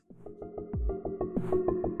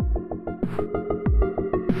Hey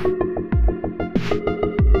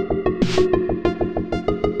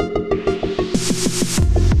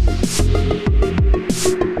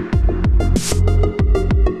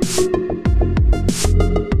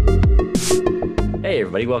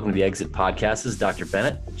everybody, welcome to the Exit Podcast. This is Dr.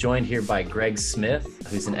 Bennett, joined here by Greg Smith,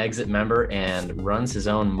 who's an Exit member and runs his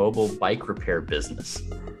own mobile bike repair business.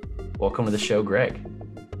 Welcome to the show, Greg.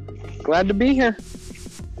 Glad to be here.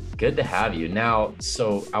 Good to have you. Now,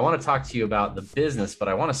 so I want to talk to you about the business, but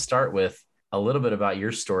I want to start with a little bit about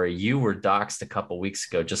your story. You were doxxed a couple weeks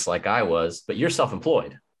ago, just like I was, but you're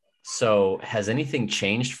self-employed. So has anything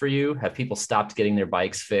changed for you? Have people stopped getting their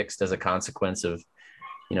bikes fixed as a consequence of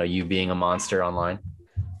you being a monster online?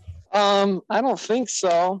 I don't think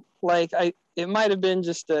so. It might have been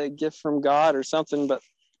just a gift from God or something, but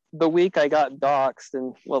the week I got doxxed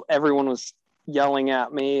and everyone was yelling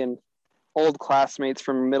at me, and old classmates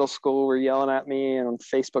from middle school were yelling at me and on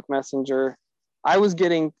Facebook Messenger. I was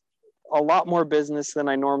getting a lot more business than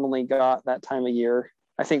I normally got that time of year.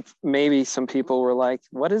 I think maybe some people were like,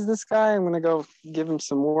 what is this guy? I'm going to go give him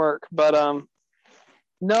some work. But,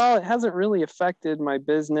 no, it hasn't really affected my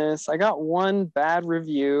business. I got one bad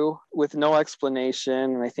review with no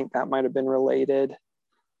explanation, and I think that might have been related.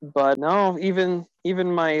 But no, even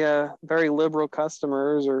my very liberal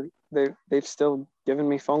customers, they've still given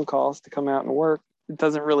me phone calls to come out and work. It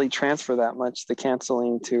doesn't really transfer that much, the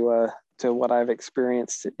canceling, to what I've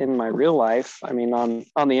experienced in my real life. I mean,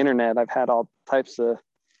 on the internet, I've had all types of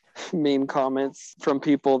mean comments from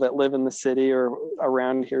people that live in the city or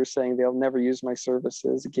around here saying they'll never use my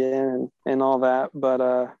services again and all that. But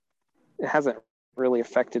it hasn't really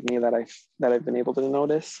affected me that I've been able to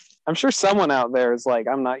notice. I'm sure someone out there is like,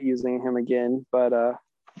 I'm not using him again, but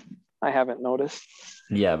I haven't noticed.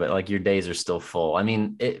 Yeah, but your days are still full. I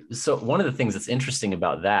mean, so one of the things that's interesting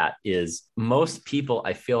about that is most people,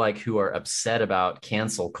 I feel like, who are upset about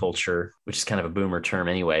cancel culture, which is kind of a boomer term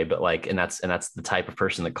anyway, but and that's the type of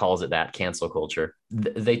person that calls it that, cancel culture.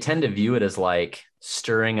 They tend to view it as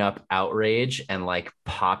stirring up outrage and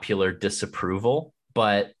popular disapproval.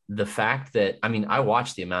 But the fact that, I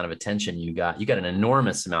watched the amount of attention you got an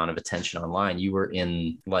enormous amount of attention online. You were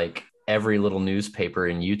in every little newspaper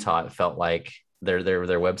in Utah. It felt like their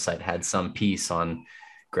website had some piece on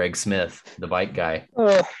Greg Smith, the bike guy.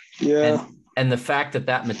 Yeah. And the fact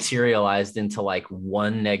that materialized into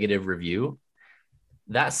one negative review,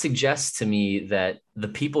 that suggests to me that the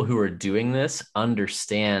people who are doing this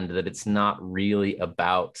understand that it's not really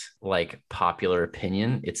about popular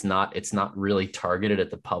opinion. It's not really targeted at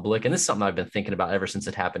the public. And this is something I've been thinking about ever since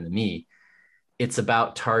it happened to me. It's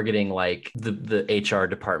about targeting the HR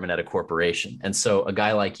department at a corporation. And so a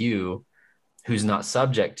guy like you, who's not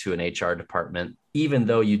subject to an HR department, even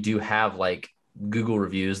though you do have Google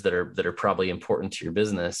reviews that are probably important to your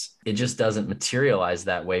business, it just doesn't materialize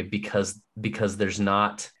that way because there's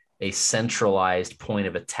not a centralized point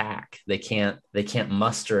of attack. They can't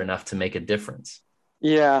muster enough to make a difference.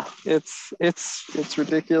 Yeah, it's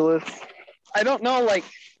ridiculous. I don't know,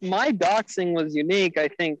 my doxing was unique. I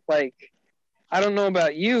think I don't know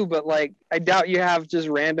about you, but I doubt you have just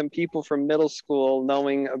random people from middle school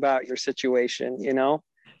knowing about your situation, No,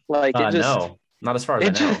 not as far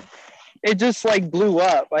as I know. It just blew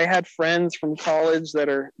up. I had friends from college that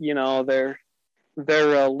are,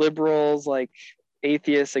 they're liberals,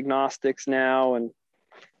 atheists, agnostics now. And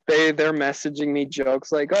they're messaging me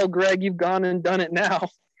jokes oh, Greg, you've gone and done it now.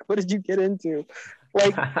 What did you get into?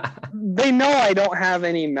 They know I don't have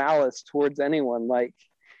any malice towards anyone.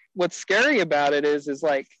 What's scary about it is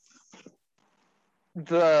the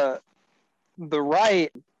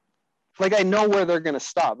right, I know where they're going to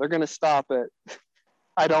stop. They're going to stop at,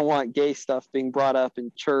 I don't want gay stuff being brought up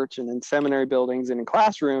in church and in seminary buildings and in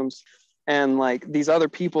classrooms. And these other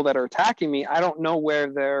people that are attacking me, I don't know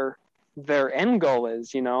where their end goal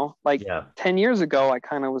is, 10 years ago, I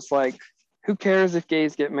kind of was who cares if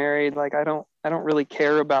gays get married? I don't really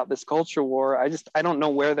care about this culture war. I don't know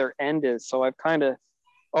where their end is. So I've kind of,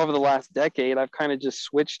 over the last decade, I've kind of just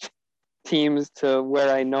switched teams to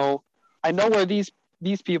where I know where these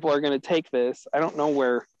people are going to take this. I don't know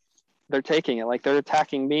where they're taking it. They're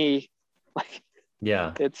attacking me.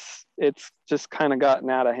 Yeah, it's just kind of gotten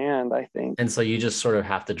out of hand, I think. And so you just sort of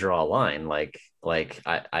have to draw a line. I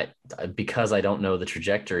because I don't know the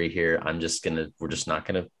trajectory here, we're just not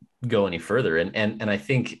gonna go any further. And I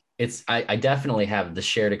think I definitely have the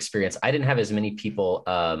shared experience. I didn't have as many people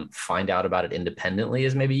find out about it independently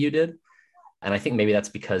as maybe you did. And I think maybe that's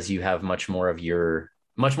because you have much more of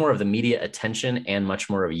the media attention, and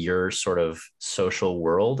much more of your sort of social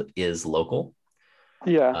world is local.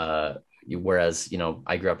 Yeah. whereas,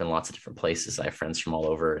 I grew up in lots of different places. I have friends from all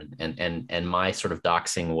over, and my sort of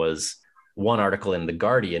doxing was one article in The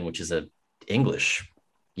Guardian, which is a English,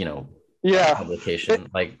 Yeah. publication.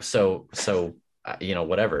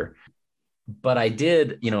 Whatever. But I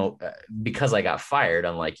did, because I got fired,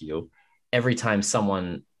 unlike you, every time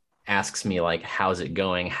someone asks me like, how's it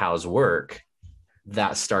going? How's work?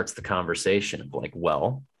 That starts the conversation of like,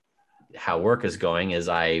 well, how work is going is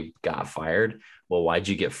I got fired. Well, why'd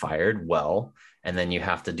you get fired? Well, and then you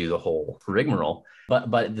have to do the whole rigmarole.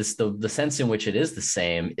 But the sense in which it is the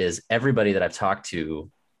same is everybody that I've talked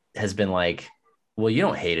to has been like, well, you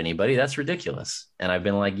don't hate anybody. That's ridiculous. And I've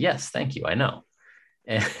been like, yes, thank you. I know.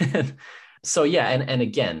 And so, yeah. And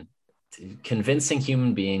again, convincing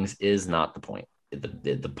human beings is not the point.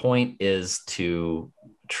 The point is to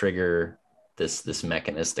trigger this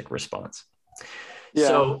mechanistic response. Yeah.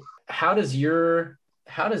 So how does your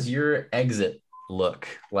exit look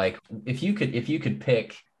like? If you could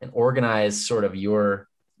pick and organize sort of your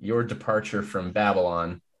departure from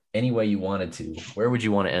Babylon any way you wanted to, where would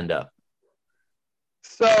you want to end up?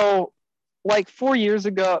 So like 5 years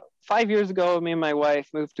ago, me and my wife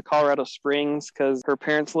moved to Colorado Springs because her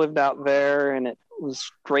parents lived out there and it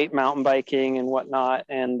was great mountain biking and whatnot.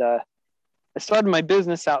 And I started my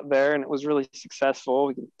business out there and it was really successful.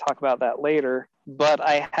 We can talk about that later. But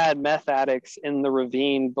I had meth addicts in the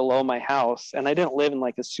ravine below my house and I didn't live in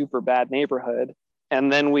like a super bad neighborhood.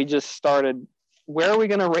 And then we just started, where are we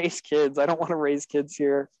going to raise kids? I don't want to raise kids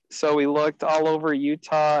here. So we looked all over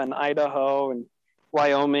Utah and Idaho and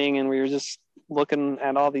Wyoming, and we were just looking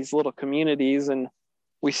at all these little communities, and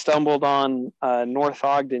we stumbled on North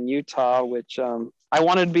Ogden, Utah, which I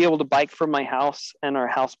wanted to be able to bike from my house, and our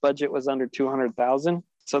house budget was under $200,000.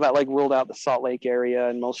 So that like ruled out the Salt Lake area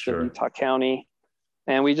and most of Utah County.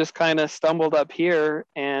 And we just kind of stumbled up here,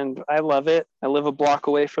 and I love it. I live a block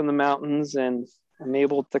away from the mountains, and I'm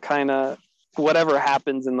able to kind of, whatever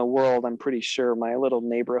happens in the world, I'm pretty sure my little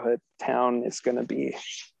neighborhood town is going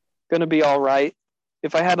to be all right.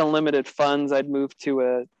 If I had unlimited funds, I'd move to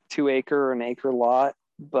a 2-acre or an acre lot.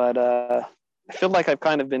 But I feel like I've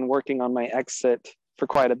kind of been working on my exit for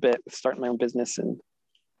quite a bit, starting my own business and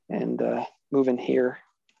moving here.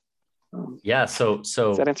 Yeah. So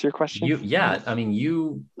does that answer your question?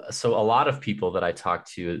 So a lot of people that I talk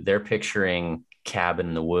to, they're picturing cabin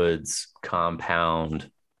in the woods, compound,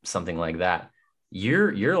 something like that.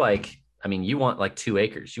 You're like, you want like 2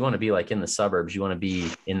 acres. You want to be like in the suburbs. You want to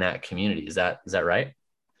be in that community. Is that right?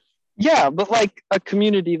 Yeah, but like a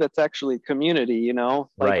community that's actually a community, like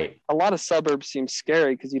right. A lot of suburbs seem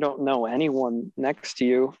scary because you don't know anyone next to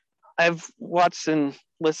you. I've watched and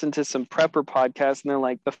listened to some prepper podcasts, and they're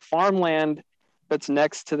like, the farmland that's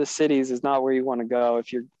next to the cities is not where you want to go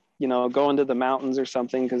if you're, going to the mountains or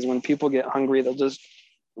something, because when people get hungry, they'll just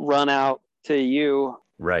run out to you.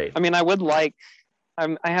 Right.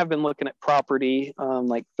 I have been looking at property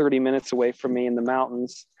like 30 minutes away from me in the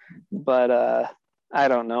mountains, but I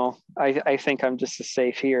don't know. I think I'm just as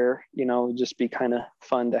safe here, just be kind of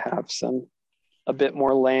fun to have a bit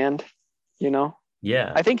more land,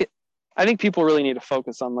 Yeah. I think people really need to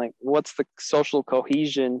focus on like, what's the social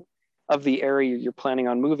cohesion of the area you're planning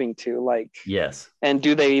on moving to? Like, yes. And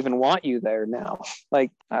do they even want you there now?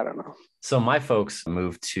 Like, I don't know. So my folks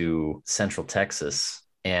moved to Central Texas,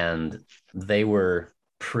 and they were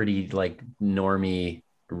pretty like normie,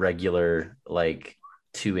 regular, like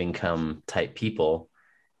 2-income type people,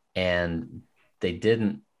 and they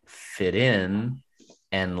didn't fit in.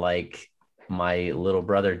 And like my little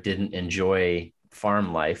brother didn't enjoy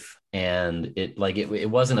farm life, and it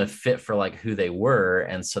wasn't a fit for like who they were.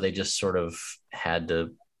 And so they just sort of had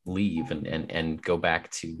to leave and go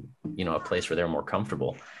back to, a place where they're more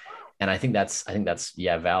comfortable. And I think that's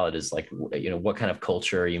valid, is like, what kind of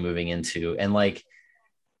culture are you moving into? And like,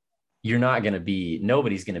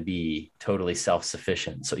 nobody's going to be totally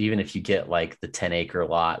self-sufficient. So even if you get like the 10-acre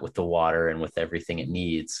lot with the water and with everything it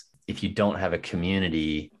needs, if you don't have a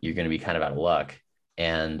community, you're going to be kind of out of luck.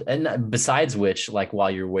 And besides which, like, while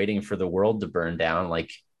you're waiting for the world to burn down,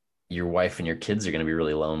 like, your wife and your kids are going to be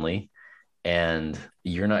really lonely, and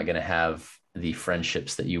you're not going to have the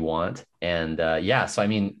friendships that you want. And so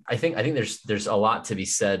I think there's a lot to be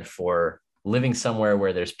said for living somewhere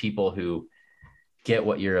where there's people who get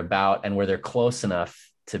what you're about and where they're close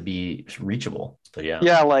enough to be reachable. So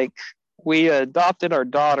yeah, like we adopted our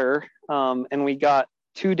daughter, and we got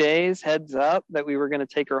 2 days heads up that we were going to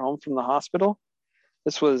take her home from the hospital.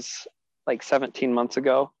 This was like 17 months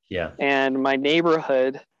ago. Yeah. And my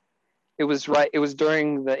neighborhood, it was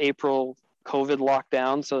during the April COVID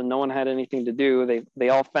lockdown, so no one had anything to do. They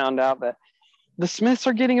all found out that the Smiths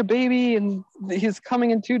are getting a baby and he's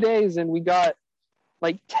coming in 2 days. And we got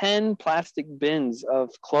like 10 plastic bins of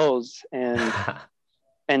clothes and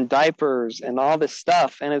diapers and all this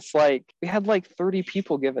stuff. And it's like, we had like 30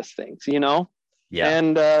 people give us things, you know? Yeah.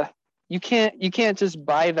 And you can't just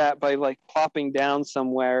buy that by like plopping down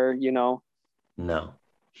somewhere, you know? No.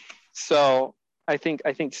 So I think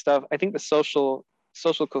the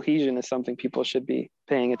social cohesion is something people should be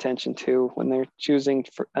paying attention to when they're choosing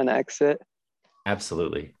for an exit.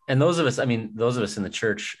 Absolutely. And those of us in the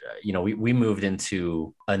church, we moved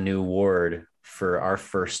into a new ward for our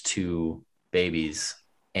first two babies.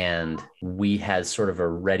 And we had sort of a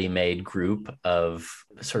ready-made group of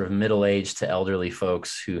sort of middle-aged to elderly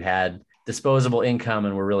folks who had disposable income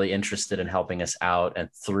and were really interested in helping us out and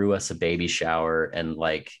threw us a baby shower. And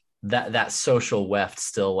like that social weft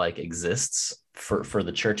still like exists for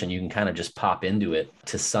the church, and you can kind of just pop into it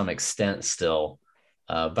to some extent still.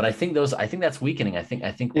 But I think that's weakening. I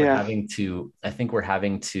think we're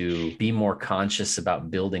having to be more conscious about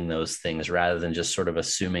building those things rather than just sort of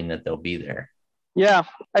assuming that they'll be there. Yeah,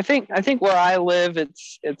 I think where I live,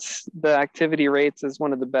 it's the activity rates is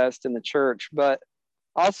one of the best in the church. But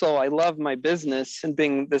also, I love my business and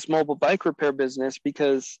being this mobile bike repair business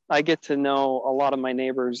because I get to know a lot of my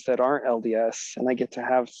neighbors that aren't LDS, and I get to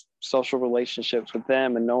have social relationships with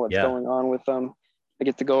them and know what's going on with them. I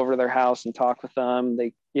get to go over to their house and talk with them.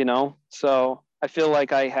 So I feel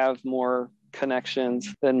like I have more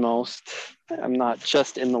connections than most. I'm not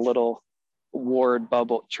just in the little ward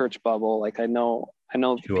bubble, church bubble. Like I know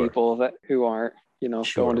Sure. people who aren't,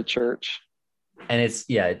 Sure. going to church. And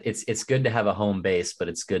it's good to have a home base, but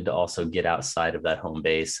it's good to also get outside of that home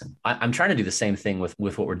base. And I'm trying to do the same thing with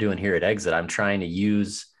what we're doing here at Exit. I'm trying to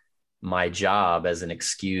use my job as an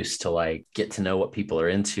excuse to like get to know what people are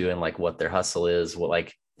into and like what their hustle is,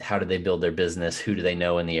 how do they build their business, who do they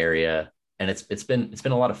know in the area. And it's been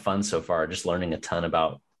a lot of fun so far, just learning a ton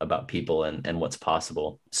about people and what's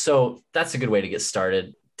possible. So that's a good way to get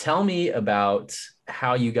started. Tell me about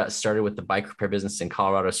how you got started with the bike repair business in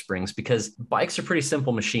Colorado Springs, because bikes are pretty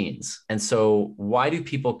simple machines. And so why do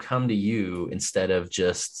people come to you instead of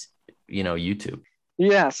just, YouTube?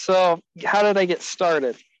 Yeah. So how did I get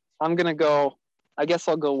started? I guess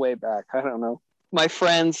I'll go way back. I don't know. My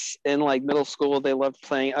friends in like middle school, they loved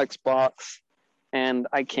playing Xbox, and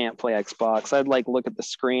I can't play Xbox. I'd like look at the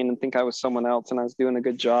screen and think I was someone else and I was doing a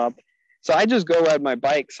good job. So I just go ride my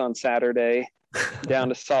bikes on Saturday down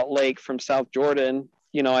to Salt Lake from South Jordan.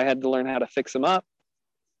 I had to learn how to fix them up.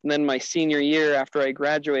 And then my senior year, after I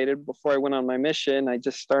graduated, before I went on my mission, I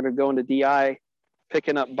just started going to DI,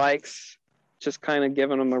 picking up bikes, just kind of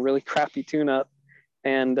giving them a really crappy tune-up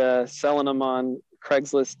and selling them on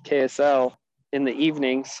Craigslist KSL. In the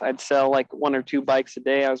evenings, I'd sell like 1 or 2 bikes a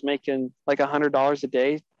day. I was making like $100 a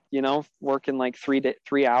day, working like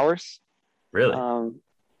 3 hours. Really?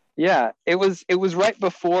 Yeah, it was right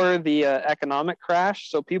before the economic crash,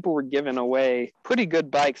 so people were giving away pretty good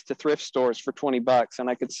bikes to thrift stores for $20, and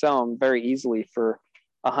I could sell them very easily for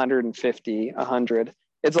 150, 100.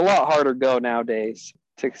 It's a lot harder go nowadays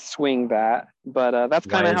to swing that, but that's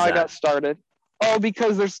kind of how I got started. Oh,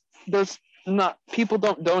 because there's not, people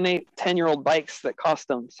don't donate 10-year-old bikes that cost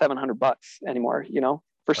them $700 anymore.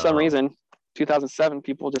 For some reason, 2007,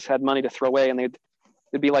 people just had money to throw away, and it'd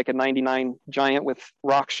be like a 99 Giant with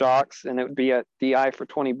rock shocks, and it would be at DI for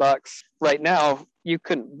 $20. Right now, you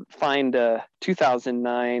couldn't find a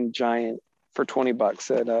 2009 Giant for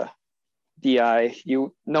 $20 at a DI.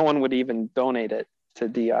 No one would even donate it to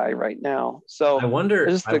DI right now. So I wonder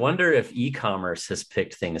if e-commerce has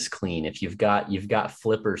picked things clean. If you've got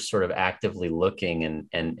flippers sort of actively looking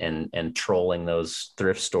and trolling those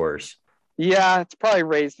thrift stores. Yeah, it's probably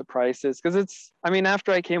raised the prices because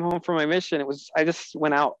after I came home from my mission, I just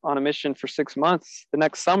went out on a mission for 6 months. The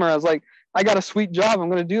next summer, I was like, I got a sweet job. I'm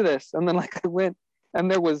going to do this. And then I went, and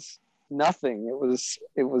there was nothing.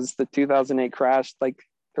 It was the 2008 crash. Like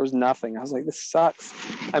there was nothing. I was like, this sucks.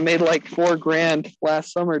 I made like $4,000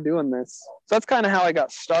 last summer doing this. So that's kind of how I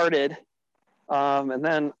got started. And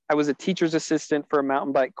then I was a teacher's assistant for a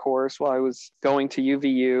mountain bike course while I was going to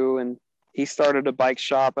UVU, and he started a bike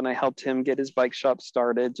shop, and I helped him get his bike shop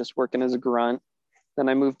started, just working as a grunt. Then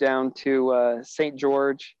I moved down to St.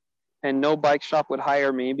 George, and no bike shop would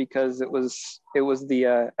hire me because it was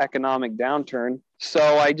the economic downturn. So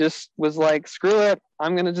I just was like, screw it.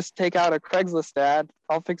 I'm going to just take out a Craigslist ad.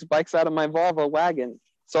 I'll fix bikes out of my Volvo wagon.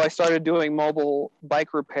 So I started doing mobile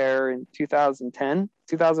bike repair in 2010,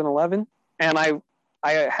 2011. And I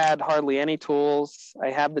had hardly any tools.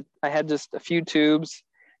 I had just a few tubes.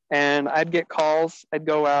 And I'd get calls. I'd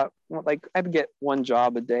go out, I'd get one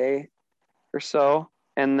job a day or so.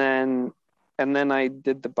 And then And then I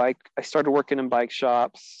started working in bike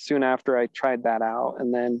shops soon after I tried that out.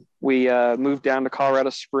 And then we moved down to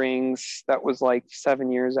Colorado Springs. That was like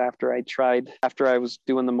 7 years after I was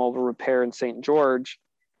doing the mobile repair in St. George.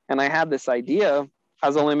 And I had this idea. I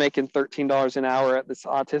was only making $13 an hour at this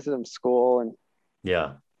autism school.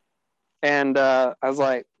 And I was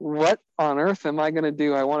like, what on earth am I going to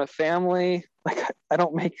do? I want a family. Like, I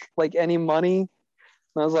don't make like any money.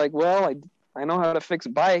 And I was like, well, I know how to fix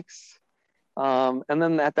bikes. And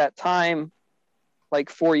then at that time, like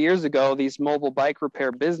 4 years ago, these mobile bike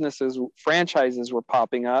repair franchises were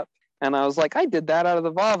popping up. And I was like, I did that out of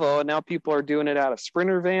the Volvo, and now people are doing it out of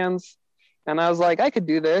Sprinter vans. And I was like, I could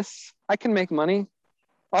do this. I can make money.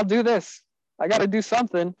 I'll do this. I got to do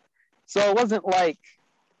something. So it wasn't like,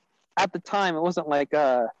 at the time, it wasn't like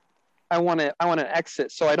I want to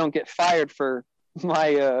exit so I don't get fired for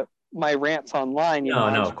my rants online. You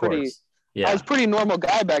know, of course. Yeah. I was a pretty normal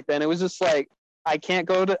guy back then. It was just like, I'm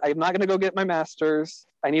not going to go get my master's.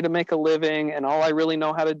 I need to make a living. And all I really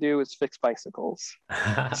know how to do is fix bicycles.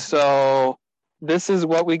 So this is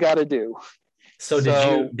what we got to do. So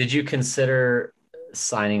did you consider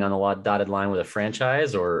signing on the dotted line with a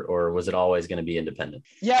franchise, or was it always going to be independent?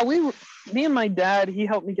 Yeah, me and my dad, he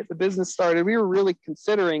helped me get the business started. We were really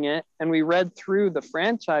considering it, and we read through the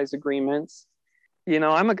franchise agreements. You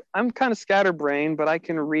know, I'm kind of scatterbrained, but I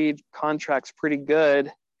can read contracts pretty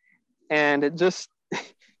good. And it just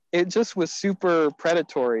was super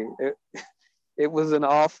predatory. It was an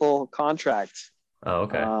awful contract. Oh,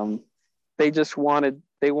 okay.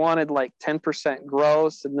 They wanted like 10%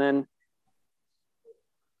 gross, and then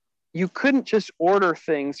you couldn't just order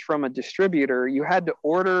things from a distributor. You had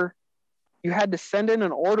to send in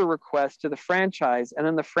an order request to the franchise, and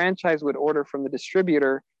then the franchise would order from the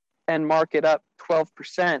distributor and mark it up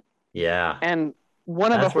 12%. Yeah. And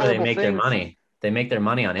that's where they make their money. They make their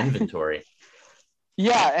money on inventory.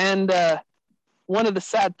 Yeah. And one of the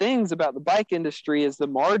sad things about the bike industry is the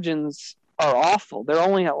margins are awful. They're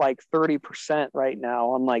only at like 30% right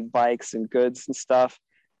now on like bikes and goods and stuff.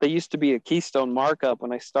 They used to be a keystone markup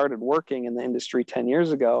when I started working in the industry 10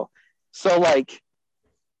 years ago. So like,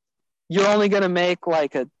 you're only going to make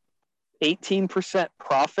like a 18%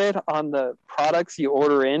 profit on the products you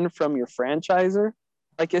order in from your franchisor.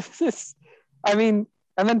 Like, it's just, I mean,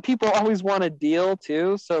 and then people always want a deal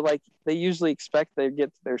too. So like, they usually expect they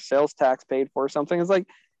get their sales tax paid for or something. It's like,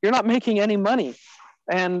 you're not making any money.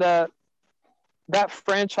 And that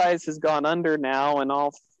franchise has gone under now, and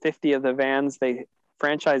all 50 of the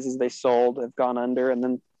franchises they sold have gone under. And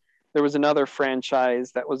then there was another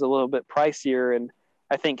franchise that was a little bit pricier, and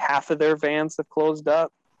I think half of their vans have closed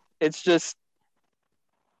up. It's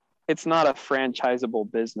not a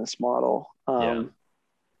franchisable business model.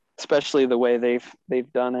 Especially the way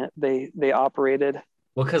they've done it. They operated.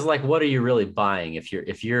 Well, because like, what are you really buying? If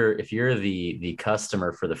you're the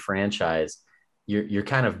customer for the franchise, you're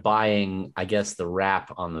kind of buying, I guess, the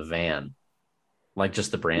wrap on the van, like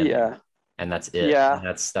just the brand. Yeah. And that's it. Yeah. And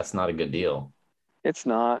that's not a good deal. It's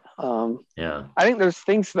not. Yeah. I think there's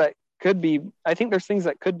things that could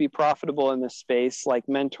be profitable in this space, like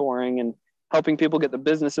mentoring and helping people get the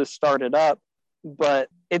businesses started up. But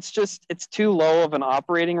it's too low of an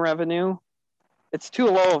operating revenue. It's too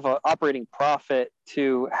low of an operating profit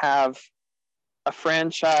to have a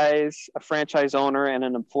franchise owner, and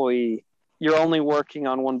an employee. You're only working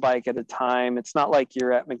on one bike at a time. It's not like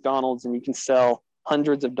you're at McDonald's and you can sell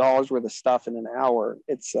hundreds of dollars worth of stuff in an hour.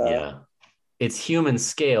 It's human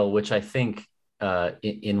scale, which I think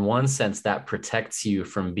in one sense that protects you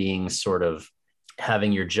from being sort of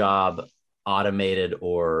having your job automated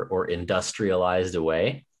or industrialized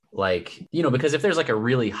away. Like, you know, because if there's like a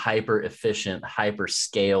really hyper efficient, hyper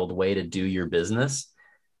scaled way to do your business,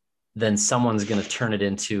 then someone's going to turn it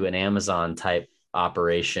into an Amazon type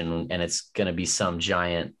operation, and it's going to be some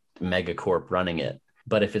giant megacorp running it.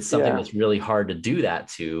 But if it's something that's really hard to do that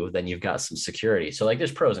to, then you've got some security. So like,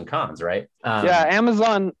 there's pros and cons, right?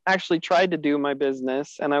 Amazon actually tried to do my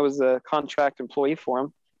business, and I was a contract employee for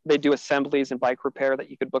them. They do assemblies and bike repair that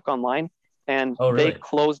you could book online. And They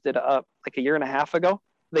closed it up like a year and a half ago.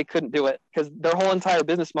 They couldn't do it because their whole entire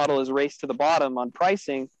business model is race to the bottom on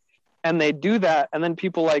pricing. And they do that. And then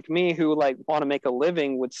people like me who like want to make a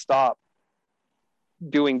living would stop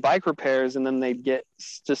doing bike repairs. And then they'd get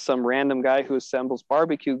just some random guy who assembles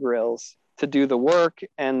barbecue grills to do the work.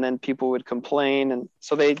 And then people would complain. And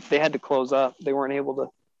so they had to close up. They weren't able to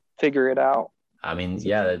figure it out. I mean,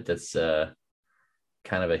 yeah, that's kind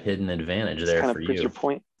of a hidden advantage there for you. Your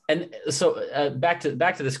point. And so back to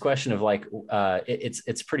this question of like,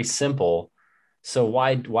 it's pretty simple. So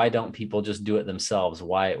why don't people just do it themselves?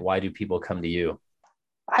 Why do people come to you?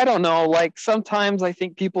 I don't know. Like sometimes I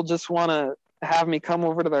think people just want to have me come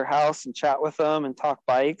over to their house and chat with them and talk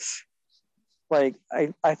bikes. Like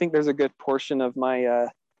I think there's a good portion of my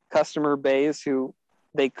customer base who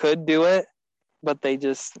they could do it, but they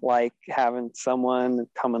just like having someone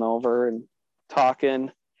coming over and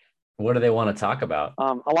talking. What do they want to talk about?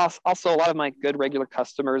 A lot of my good regular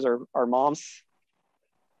customers are moms.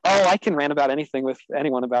 Oh, I can rant about anything with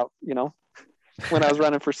anyone about, when I was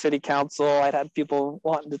running for city council, I'd had people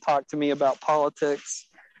wanting to talk to me about politics.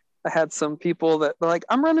 I had some people that were like,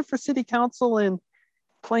 I'm running for city council in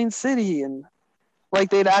Plain City. And like,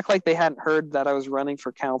 they'd act like they hadn't heard that I was running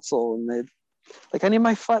for council. And they'd like, I need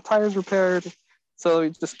my flat tires repaired. So we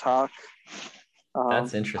just talk.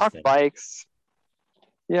 That's Talk interesting. bikes.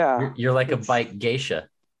 Yeah. You're like a bike geisha.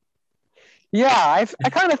 Yeah. I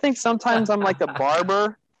kind of think sometimes I'm like a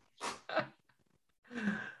barber.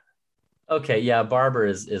 Okay, yeah, barber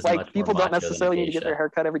is Like much more people don't macho than a necessarily need to get their geisha. hair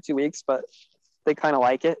cut every 2 weeks, but they kind of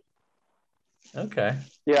like it. Okay,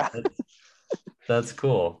 Yeah. that's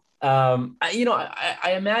cool. I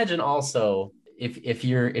imagine also if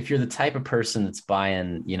you're the type of person that's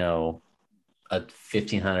buying, a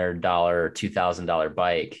 $1,500 or $2,000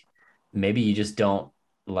 bike, maybe you just don't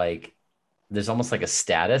like. There's almost like a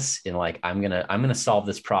status in like I'm gonna solve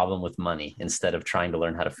this problem with money instead of trying to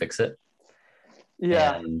learn how to fix it.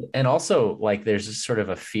 Yeah. And also like there's just sort of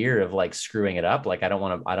a fear of like screwing it up. Like I don't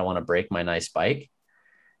want to break my nice bike.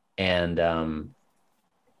 And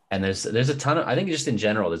there's a ton of, I think just in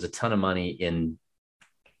general, there's a ton of money in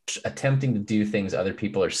attempting to do things other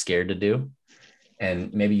people are scared to do.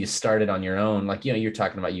 And maybe you started on your own, like, you're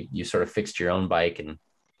talking about you sort of fixed your own bike and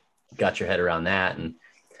got your head around that. And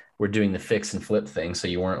we're doing the fix and flip thing. So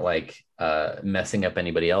you weren't like messing up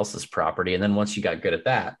anybody else's property. And then once you got good at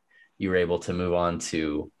that, you were able to move on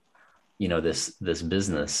to, this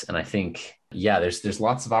business. And I think, yeah, there's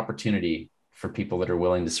lots of opportunity for people that are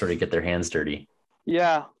willing to sort of get their hands dirty.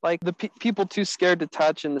 Yeah. Like the people too scared to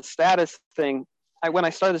touch and the status thing. When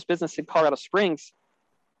I started this business in Colorado Springs,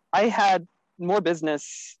 I had more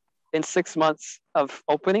business in 6 months of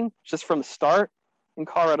opening just from the start in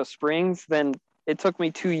Colorado Springs than it took me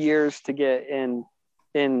 2 years to get in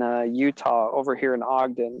Utah over here in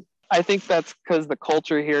Ogden. I think that's because the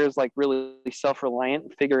culture here is like really self-reliant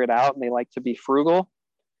and figure it out, and they like to be frugal,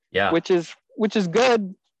 Yeah. which is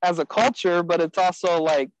good as a culture, but it's also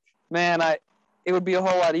like, man, it would be a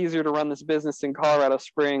whole lot easier to run this business in Colorado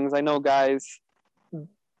Springs. I know guys,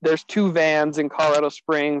 there's 2 vans in Colorado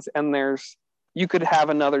Springs, and you could have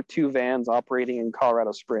another 2 vans operating in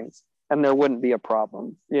Colorado Springs, and there wouldn't be a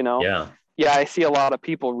problem. Yeah. Yeah, I see a lot of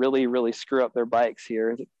people really, really screw up their bikes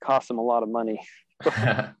here. It costs them a lot of money.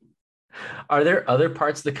 Are there other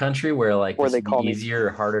parts of the country where like Or this they would be call me. easier or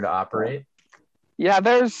harder to operate? Yeah,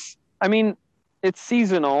 it's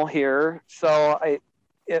seasonal here, so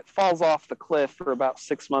it falls off the cliff for about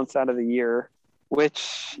 6 months out of the year,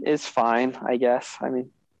 which is fine, I guess.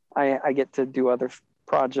 I get to do other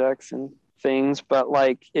projects and things, but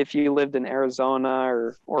like if you lived in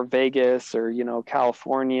Arizona or Vegas or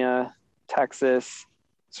California, Texas,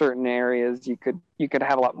 certain areas, you could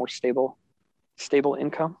have a lot more stable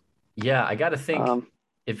income. Yeah, I got to think Um,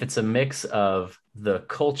 if it's a mix of the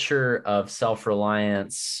culture of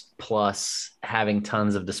self-reliance plus having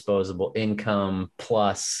tons of disposable income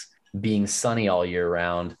plus being sunny all year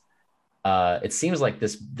round, it seems like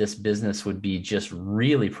this business would be just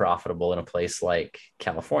really profitable in a place like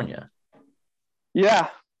California. yeah,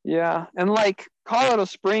 yeah, and like Colorado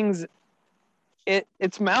Springs,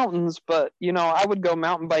 it's mountains, but I would go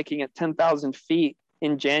mountain biking at 10,000 feet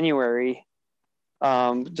in January,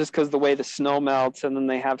 just because the way the snow melts, and then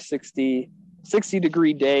they have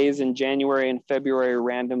 60-degree days in January and February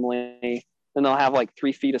randomly, and they'll have like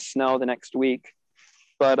 3 feet of snow the next week.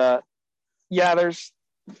 But yeah,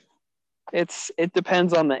 it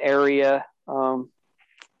depends on the area,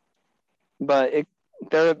 but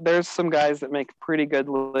there's some guys that make pretty good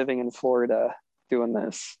living in Florida doing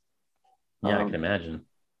this. Yeah, I can imagine.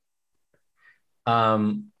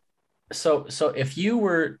 Um, so if you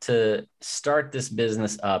were to start this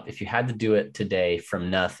business up, if you had to do it today from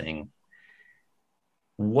nothing,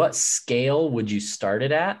 what scale would you start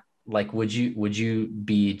it at? Like, would you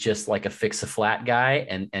be just like a fix a flat guy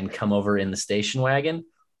and come over in the station wagon,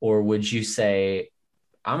 or would you say,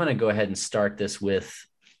 I'm going to go ahead and start this with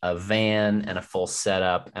a van and a full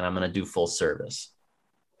setup, and I'm going to do full service?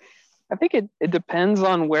 I think it depends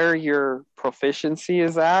on where your proficiency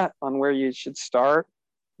is at, on where you should start.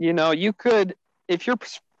 You could, if you're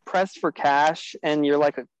pressed for cash and you're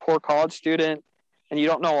like a poor college student and you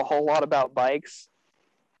don't know a whole lot about bikes,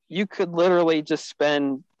 you could literally just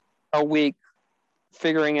spend a week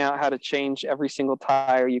figuring out how to change every single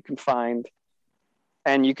tire you can find,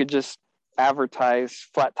 and you could just advertise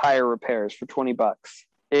flat tire repairs for $20.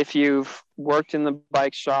 If you've worked in the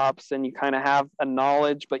bike shops and you kind of have a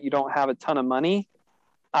knowledge, but you don't have a ton of money,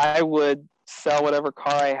 I would sell whatever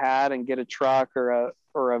car I had and get a truck or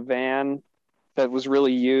a van that was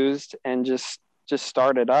really used and just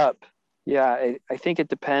start it up. Yeah, I think it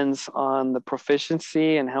depends on the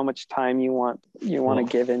proficiency and how much time you want to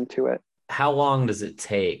give into it. How long does it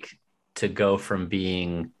take to go from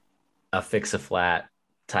being a fix a flat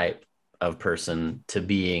type of person to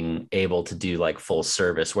being able to do like full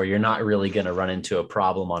service where you're not really going to run into a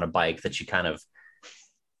problem on a bike that you kind of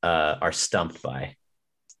are stumped by?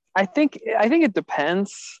 I think it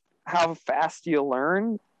depends how fast you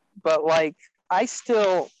learn, but like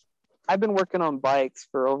I've been working on bikes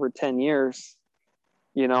for over 10 years.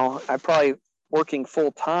 I probably working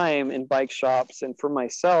full time in bike shops and for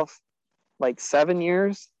myself like 7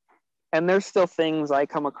 years. And there's still things I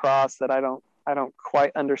come across that I don't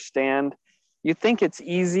quite understand. You think it's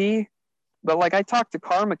easy, but like I talk to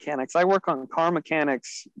car mechanics. I work on car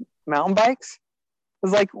mechanics mountain bikes.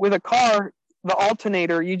 It's like with a car, the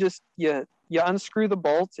alternator, you unscrew the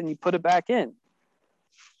bolts and you put it back in.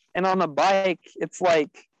 And on a bike, it's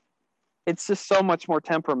just so much more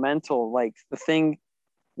temperamental. Like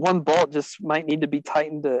one bolt just might need to be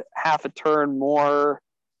tightened to half a turn more.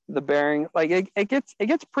 The bearing, like it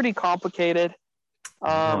gets pretty complicated.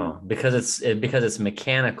 Because it's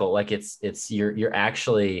mechanical. Like you're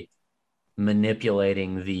actually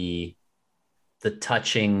manipulating the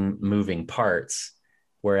touching moving parts.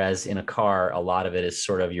 Whereas in a car, a lot of it is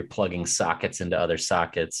sort of you're plugging sockets into other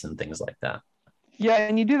sockets and things like that. Yeah,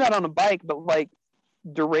 and you do that on a bike, but like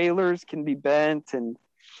derailleurs can be bent, and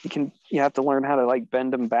you have to learn how to like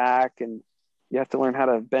bend them back, and you have to learn how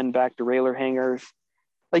to bend back derailleur hangers.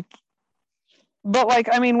 But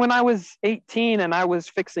I mean, when I was 18 and I was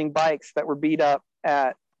fixing bikes that were beat up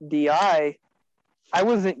at DI, I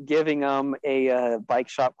wasn't giving them a bike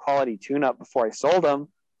shop quality tune-up before I sold them,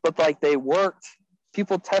 but like they worked.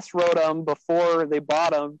 People test rode them before they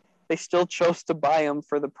bought them. They still chose to buy them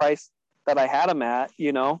for the price that I had them at,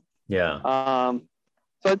 Yeah.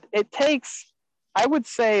 So it takes, I would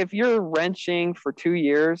say if you're wrenching for 2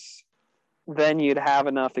 years, then you'd have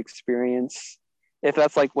enough experience. If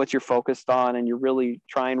that's like what you're focused on and you're really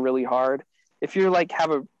trying really hard. If you're like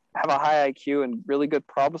have a high IQ and really good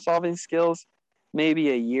problem solving skills,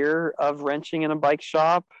 maybe a year of wrenching in a bike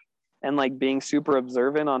shop and like being super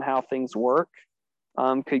observant on how things work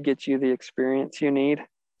could get you the experience you need.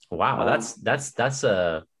 Wow, that's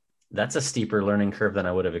a steeper learning curve than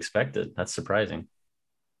I would have expected. That's surprising.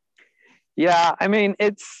 Yeah, I mean,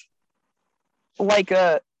 it's like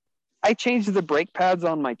I changed the brake pads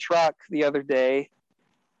on my truck the other day,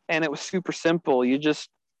 and it was super simple. You just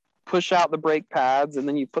push out the brake pads and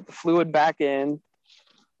then you put the fluid back in,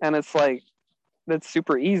 and it's like that's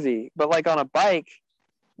super easy. But like on a bike,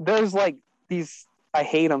 there's like these, I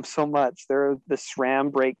hate them so much. They're the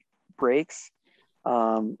SRAM brakes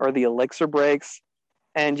or the Elixir brakes,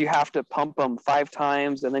 and you have to pump them 5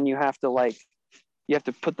 times, and then you have to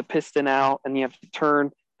put the piston out, and you have to turn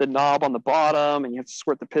the knob on the bottom, and you have to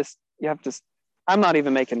squirt the piston. I'm not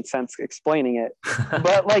even making sense explaining it,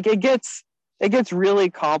 but like it gets really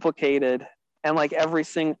complicated, and like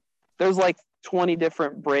there's like 20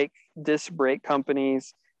 different disc brake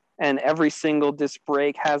companies, and every single disc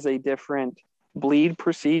brake has a different bleed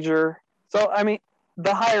procedure. So I mean,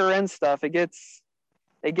 the higher end stuff, it gets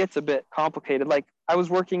a bit complicated. Like I was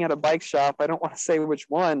working at a bike shop, I don't want to say which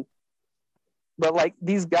one, but like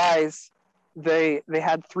these guys, they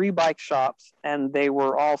had 3 bike shops, and they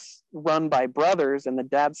were all run by brothers, and the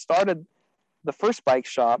dad started the first bike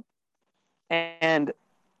shop, and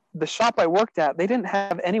the shop I worked at, they didn't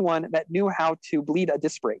have anyone that knew how to bleed a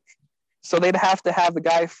disc brake. So they'd have to have the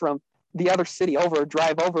guy from the other city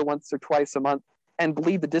drive over once or twice a month and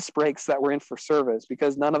bleed the disc brakes that were in for service,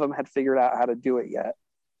 because none of them had figured out how to do it yet.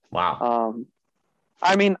 Wow.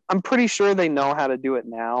 I mean, I'm pretty sure they know how to do it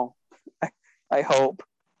now. I hope.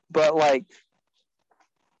 But like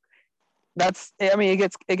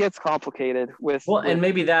it gets complicated with and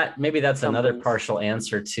maybe that's another companies. partial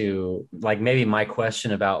answer to like maybe my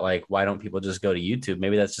question about like why don't people just go to YouTube?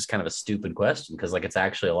 Maybe that's just kind of a stupid question, because like it's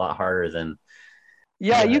actually a lot harder than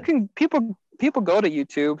people go to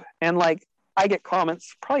YouTube, and like I get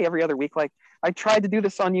comments probably every other week like, I tried to do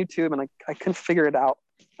this on YouTube and I couldn't figure it out.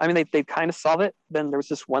 I mean, they kind of solve it. Then there was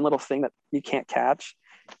this one little thing that you can't catch.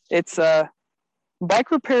 It's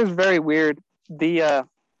bike repair is very weird. The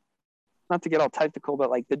not to get all technical, but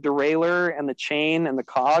like the derailleur and the chain and the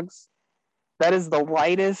cogs, that is the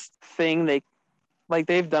lightest thing like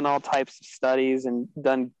they've done all types of studies and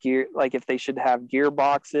done gear, like if they should have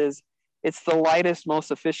gearboxes. It's the lightest,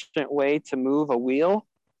 most efficient way to move a wheel,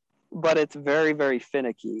 but it's very, very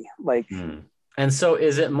finicky. Like And so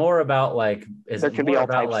is it more about like, is there it could be more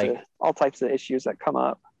about like, all types of issues that come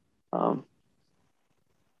up.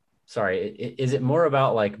 Sorry, is it more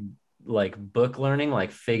about like book learning,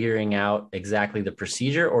 like figuring out exactly the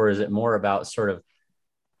procedure, or is it more about sort of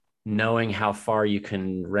knowing how far you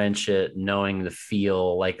can wrench it, knowing the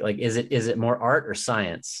feel? Like is it more art or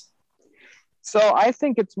science? So I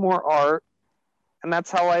think it's more art, and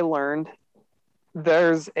that's how I learned.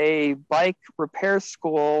 There's a bike repair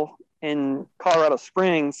school in Colorado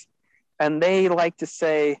Springs, and they like to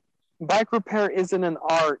say bike repair isn't an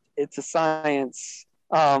art, it's a science.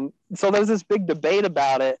 So there's this big debate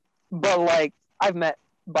about it, but like I've met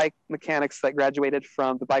bike mechanics that graduated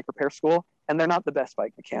from the bike repair school, and they're not the best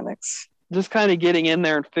bike mechanics. Just kind of getting in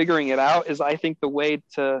there and figuring it out is, I think, the way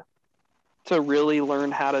to really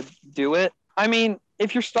learn how to do it. I mean,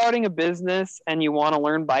 if you're starting a business and you want to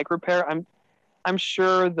learn bike repair, I'm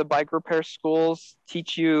sure the bike repair schools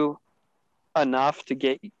teach you enough to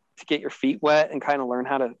get your feet wet and kind of learn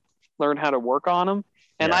how to work on them.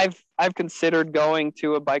 And Yeah. I've considered going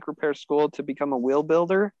to a bike repair school to become a wheel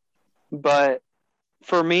builder, but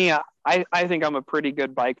for me, I think I'm a pretty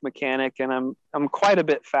good bike mechanic, and I'm quite a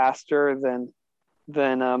bit faster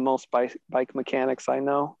than most bike mechanics I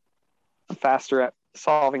know. I'm faster at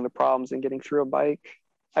solving the problems and getting through a bike.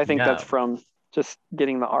 I think that's Yeah. from just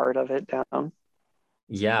getting the art of it down.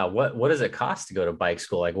 Yeah. What does it cost to go to bike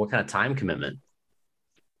school? Like what kind of time commitment?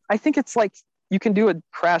 I think it's like you can do a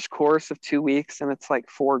crash course of 2 weeks and it's like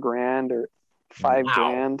 $4,000 or five Wow.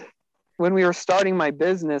 grand. When we were starting my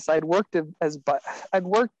business, I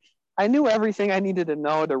knew everything I needed to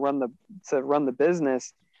know to run the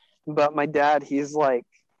business. But my dad,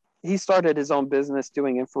 he started his own business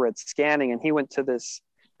doing infrared scanning, and he went to this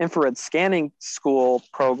infrared scanning school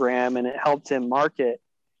program, and it helped him market.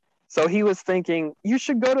 So he was thinking, you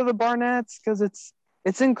should go to the Barnetts because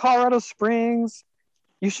it's in Colorado Springs.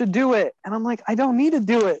 You should do it. And I'm like, I don't need to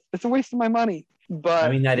do it. It's a waste of my money. I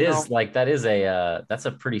But mean, that's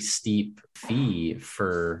a pretty steep fee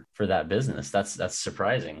for that business. That's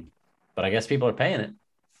surprising, but I guess people are paying it.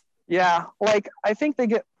 yeah, like I think they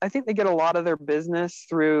get a lot of their business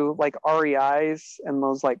through like REIs and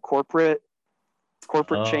those like corporate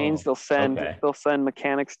chains. Oh, okay. They'll send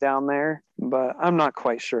mechanics down there, but I'm not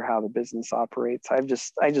quite sure how the business operates. I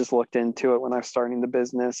just looked into it when I was starting the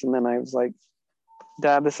business, and then I was like,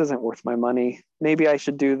 Dad, this isn't worth my money. Maybe I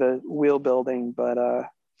should do the wheel building, but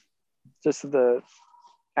just the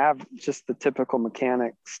just the typical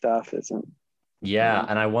mechanic stuff isn't. Yeah,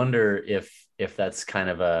 and I wonder if that's kind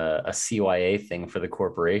of a CYA thing for the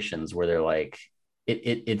corporations where they're like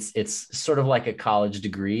it's sort of like a college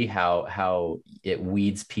degree how it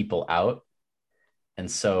weeds people out. And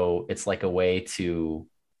so it's a way to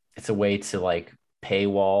like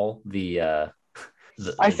paywall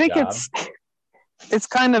I the think job. it's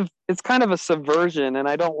kind of a subversion, and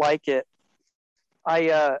I don't like it.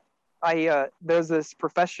 I there's this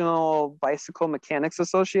professional bicycle mechanics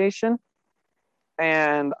association,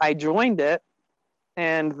 and I joined it,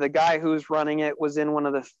 and the guy who's running it was in one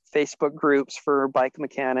of the Facebook groups for bike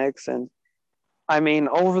mechanics. And I mean,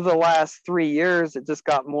 over the last 3 years, it just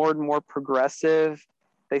got more and more progressive.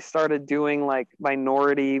 They started doing like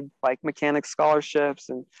minority bike mechanic scholarships,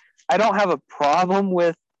 and I don't have a problem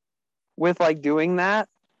with like doing that,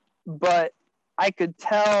 but I could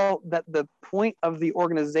tell that the point of the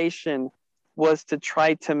organization was to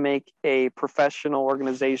try to make a professional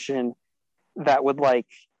organization that would like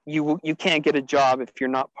you can't get a job if you're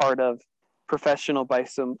not part of professional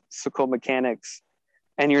bicycle mechanics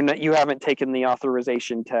and you haven't taken the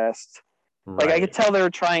authorization test. Like I could Right. tell they were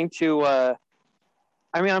trying to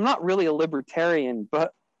I mean, I'm not really a libertarian,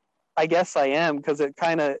 but I guess I am, because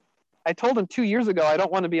I told them 2 years ago I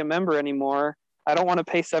don't want to be a member anymore. I don't want to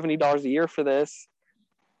pay $70 a year for this.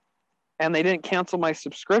 And they didn't cancel my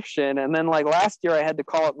subscription. And then like last year I had to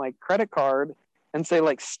call up my credit card and say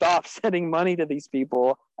like, stop sending money to these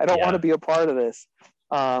people. I don't want to Yeah. be a part of this.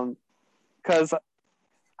 Because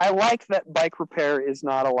I like that bike repair is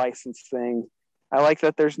not a licensed thing. I like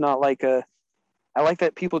that I like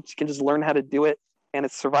that people can just learn how to do it, and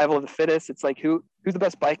it's survival of the fittest. It's like who's the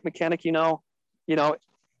best bike mechanic, you know.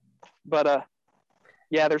 But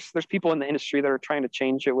yeah, there's people in the industry that are trying to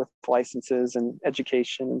change it with licenses and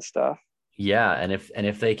education and stuff. Yeah, and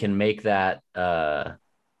if they can make that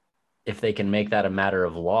if they can make that a matter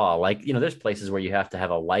of law, like, there's places where you have to have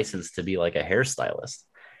a license to be like a hairstylist.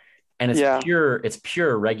 And Yeah, it's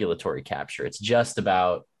pure regulatory capture. It's just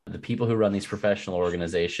about The people who run these professional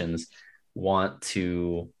organizations want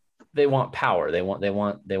to they want power. They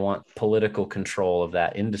want political control of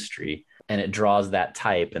that industry, and it draws that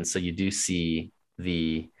type. And so you do see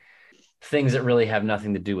the things that really have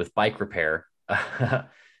nothing to do with bike repair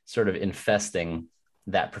sort of infesting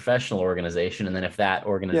that professional organization. And then if that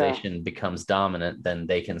organization becomes dominant, then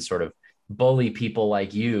they can sort of bully people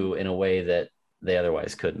like you in a way that they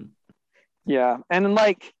otherwise couldn't. Yeah. And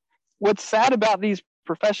like what's sad about these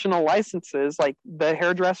professional licenses, like the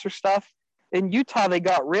hairdresser stuff, in Utah, they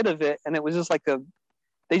got rid of it. And it was just like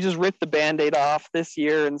they just ripped the Band-Aid off this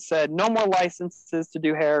year and said, no more licenses to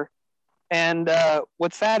do hair. And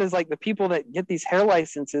what's sad is like the people that get these hair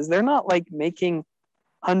licenses, they're not like making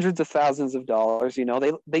hundreds of thousands of dollars. You know,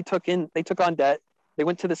 they took on debt. They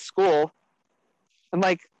went to the school. And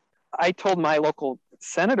like I told my local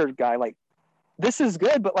senator guy, like, this is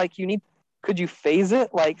good, but like could you phase it?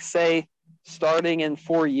 Like say starting in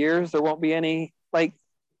 4 years, there won't be any like,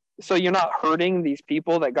 so you're not hurting these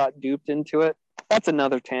people that got duped into it. That's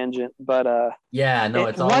another tangent, but yeah, no,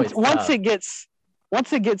 it's always once it gets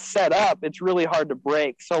set up, it's really hard to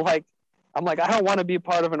break. So like, I'm like, I don't want to be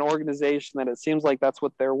part of an organization that it seems like that's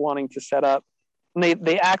what they're wanting to set up. And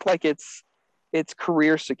they act like it's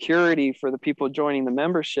career security for the people joining the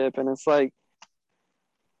membership. And it's like,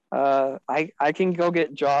 I can go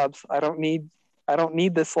get jobs. I don't need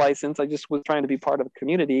this license. I just was trying to be part of the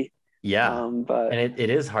community. Yeah. But And it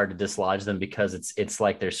is hard to dislodge them because it's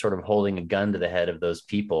like they're sort of holding a gun to the head of those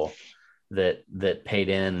people that paid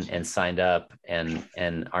in and signed up and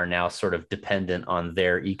are now sort of dependent on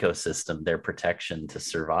their ecosystem, their protection to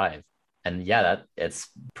survive. And yeah, it's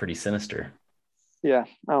pretty sinister. Yeah,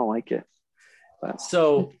 I don't like it. But.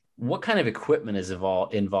 So what kind of equipment is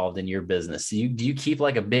involved in your business? Do you keep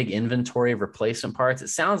like a big inventory of replacement parts? It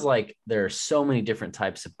sounds like there are so many different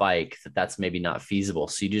types of bike that's maybe not feasible.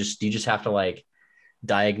 So you just have to like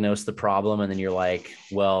diagnose the problem and then you're like,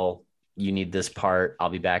 well, you need this part. I'll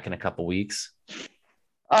be back in a couple weeks.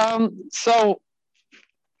 So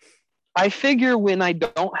I figure when I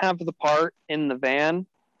don't have the part in the van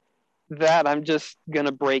that I'm just going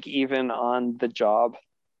to break even on the job.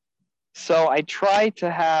 So I try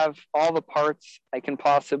to have all the parts I can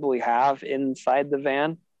possibly have inside the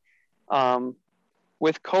van.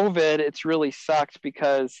 With COVID, it's really sucked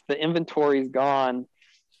because the inventory is gone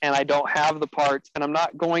and I don't have the parts, and I'm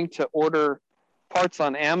not going to order parts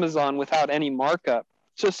on Amazon without any markup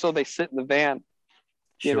just so they sit in the van,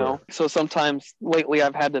 you know? So sometimes lately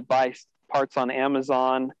I've had to buy parts on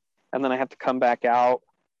Amazon and then I have to come back out.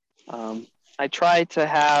 I try to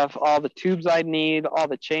have all the tubes I need, all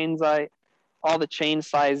the chain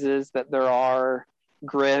sizes that there are,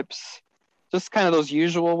 grips, just kind of those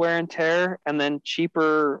usual wear and tear, and then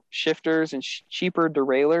cheaper shifters and cheaper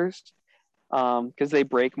derailleurs because they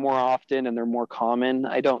break more often and they're more common.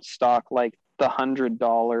 I don't stock like the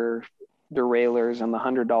 $100 derailleurs and the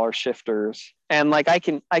 $100 shifters. And like I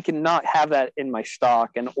can not have that in my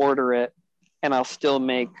stock and order it and I'll still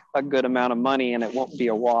make a good amount of money and it won't be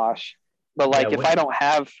a wash. But like if I don't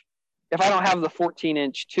have the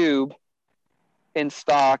 14-inch tube in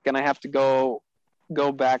stock and I have to go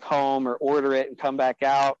back home or order it and come back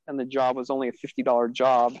out and the job was only a $50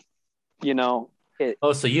 job, you know.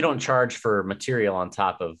 So you don't charge for material on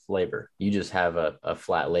top of labor. You just have a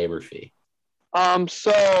flat labor fee.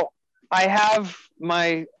 So I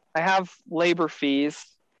have labor fees.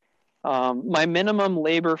 My minimum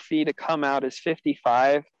labor fee to come out is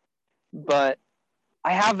 $55, but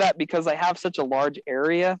I have that because I have such a large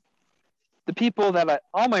area. The people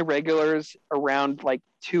all my regulars around like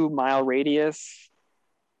 2 mile radius,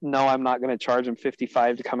 no, I'm not going to charge them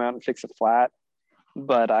 $55 to come out and fix a flat,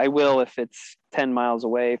 but I will if it's 10 miles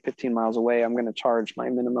away, 15 miles away. I'm going to charge my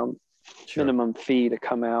minimum fee to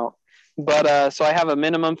come out. But so I have a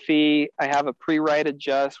minimum fee. I have a pre-ride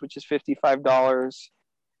adjust, which is $55.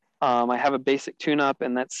 I have a basic tune-up,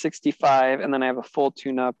 and that's $65, and then I have a full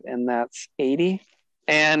tune-up, and that's $80.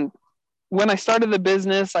 And when I started the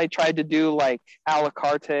business, I tried to do like a la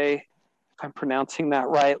carte, if I'm pronouncing that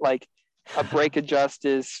right, like a brake adjust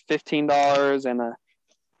is $15 and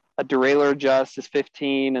a derailleur adjust is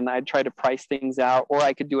 $15, and I'd try to price things out, or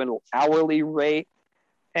I could do an hourly rate,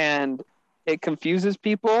 and it confuses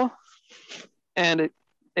people, and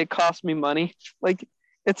it costs me money. Like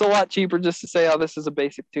it's a lot cheaper just to say, oh, this is a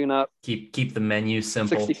basic tune-up. Keep the menu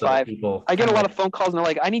simple. 65. So I get a lot of phone calls and they're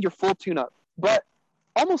like, I need your full tune-up, but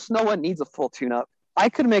almost no one needs a full tune-up. I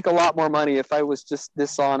could make a lot more money if I was just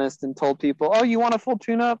dishonest and told people, oh, you want a full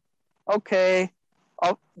tune-up? Okay.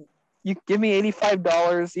 You give me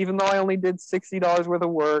 $85, even though I only did $60 worth of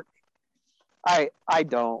work. I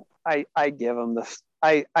don't. I give them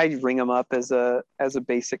I ring them up as a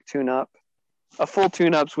basic tune-up. A full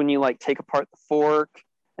tune-up's when you like take apart the fork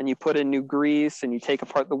and you put in new grease, and you take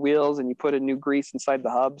apart the wheels and you put in new grease inside the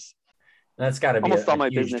hubs. That's got to be Almost all a my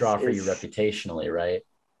huge business draw for you is. reputationally, right?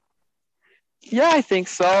 Yeah, I think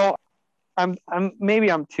so. I'm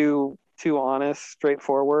too honest,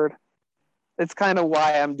 straightforward. It's kind of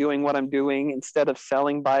why I'm doing what I'm doing instead of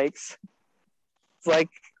selling bikes. It's like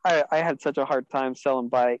I had such a hard time selling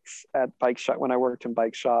bikes at bike shop when I worked in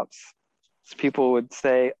bike shops. So people would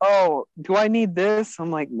say, "Oh, do I need this?" I'm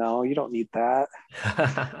like, "No, you don't need that.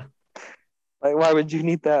 Like, why would you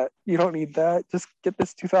need that? You don't need that. Just get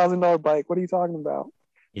this $2,000 bike. What are you talking about?"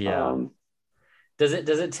 Yeah. Does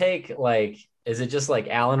it take like, is it just like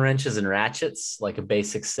Allen wrenches and ratchets, like a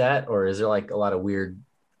basic set, or is there like a lot of weird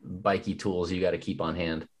bikey tools you got to keep on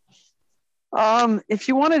hand? If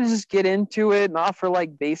you wanted to just get into it and offer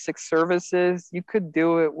like basic services, you could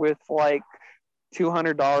do it with like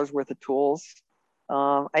 $200 worth of tools.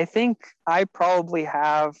 I think I probably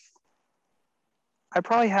have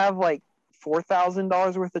like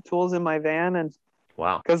 $4,000 worth of tools in my van, and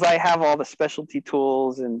Wow. because I have all the specialty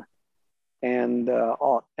tools and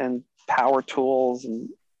power tools and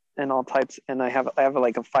all types, and I have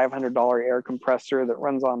like a $500 air compressor that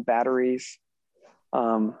runs on batteries.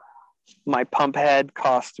 My pump head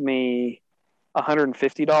cost me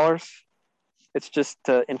 $150. It's just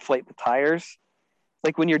to inflate the tires.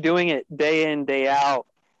 Like when you're doing it day in, day out,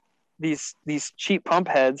 these cheap pump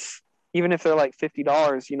heads, even if they're like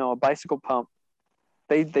 $50, a bicycle pump,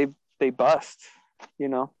 they bust, you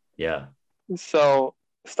know. Yeah. So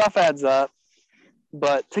stuff adds up.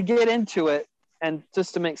 But to get into it and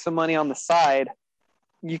just to make some money on the side,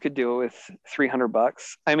 you could do it with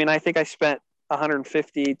 $300. I mean, I think I spent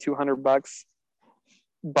 150, $200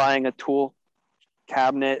 buying a tool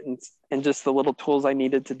cabinet and just the little tools I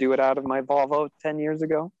needed to do it out of my Volvo 10 years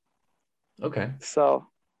ago. Okay. So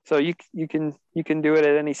you can do it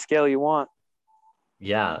at any scale you want.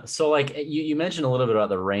 Yeah. So like you mentioned a little bit about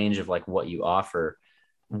the range of like what you offer.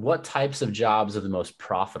 What types of jobs are the most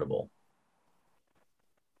profitable?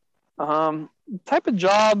 Type of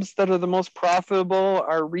jobs that are the most profitable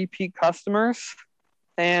are repeat customers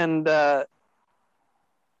and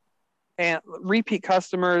repeat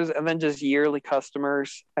customers, and then just yearly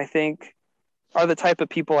customers, I think, are the type of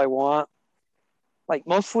people I want. Like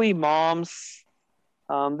mostly moms.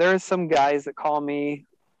 There are some guys that call me.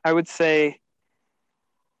 I would say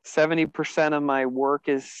 70% of my work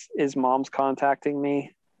is moms contacting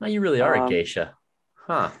me. No, you really are a geisha.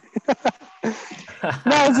 Huh.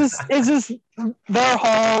 No, it's just they're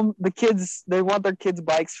home. The kids, they want their kids'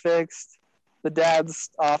 bikes fixed. The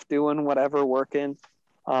dad's off doing whatever, working.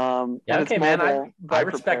 Yeah, and okay, it's man. mobile, I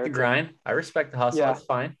diaper respect the parenting. grind. I respect the hustle. Yeah, That's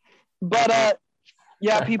fine. but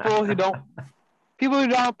yeah, people who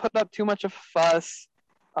don't put up too much of fuss.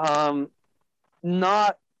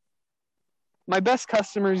 Not My best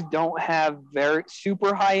customers don't have very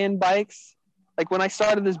super high end bikes. Like when I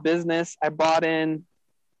started this business, I brought in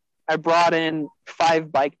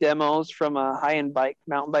 5 bike demos from a high end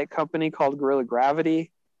mountain bike company called Gorilla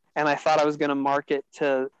Gravity, and I thought I was going to market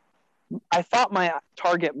to. I thought my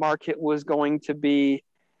target market was going to be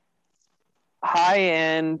high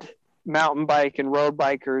end mountain bike and road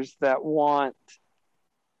bikers that want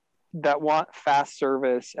fast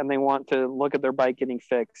service, and they want to look at their bike getting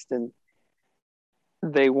fixed, and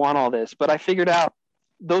they want all this. But I figured out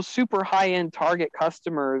those super high end target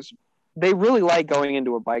customers, they really like going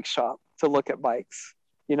into a bike shop to look at bikes,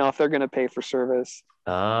 if they're going to pay for service.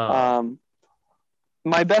 Oh,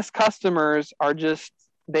 My best customers are just,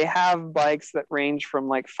 they have bikes that range from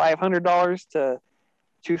like $500 to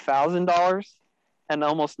 $2,000, and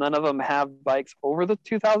almost none of them have bikes over the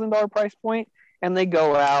 $2,000 price point. And they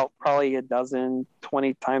go out probably a dozen,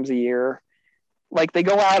 20 times a year. Like they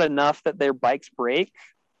go out enough that their bikes break,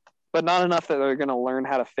 but not enough that they're going to learn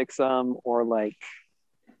how to fix them, or like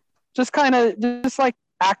just like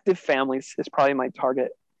active families is probably my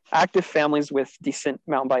target. Active families with decent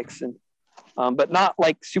mountain bikes, and but not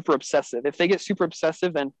like super obsessive. If they get super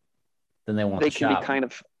obsessive, then they want they the can be shop. kind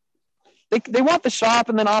of they want the shop,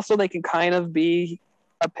 and then also they can kind of be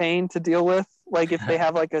a pain to deal with. Like if they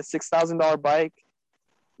have like a $6,000 bike,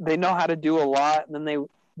 they know how to do a lot, and then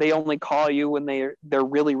they only call you when they're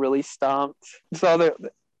really, really stumped. So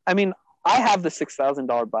I have the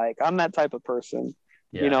 $6,000 bike. I'm that type of person,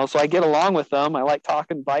 Yeah. so I get along with them. I like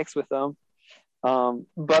talking bikes with them.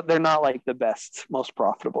 But they're not like the best, most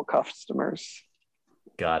profitable customers.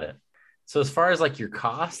 Got it. So as far as like your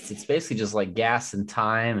costs, it's basically just like gas and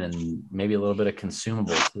time and maybe a little bit of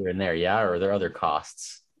consumables here and there. Yeah. Or are there other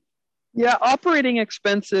costs? Yeah. Operating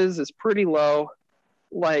expenses is pretty low.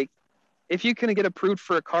 like if you can get approved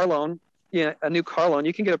for a car loan, a new car loan,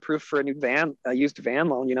 you can get approved for a used van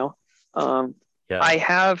loan, Yeah. I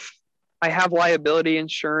have liability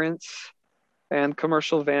insurance and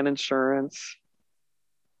commercial van insurance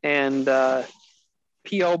and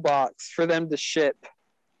PO box for them to ship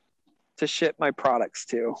my products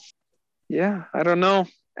to. Yeah, I don't know.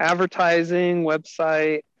 Advertising,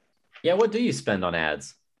 website. Yeah. What do you spend on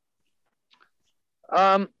ads?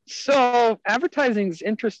 So advertising is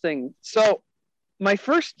interesting. So my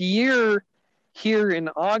first year here in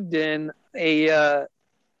Ogden, kids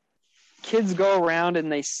go around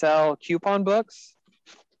and they sell coupon books.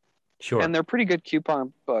 Sure. And they're pretty good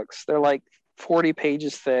coupon books. They're like 40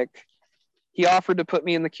 pages thick. He offered to put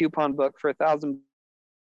me in the coupon book for $1,000.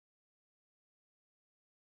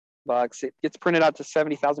 It gets printed out to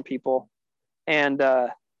 70,000 people. And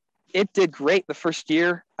it did great the first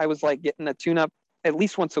year. I was like getting a tune-up at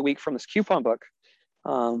least once a week from this coupon book.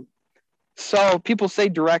 So people say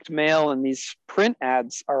direct mail and these print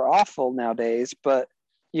ads are awful nowadays, but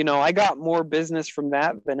I got more business from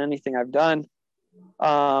that than anything I've done.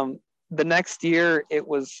 The next year it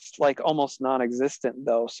was like almost non-existent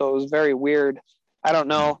though. So it was very weird. I don't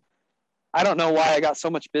know why I got so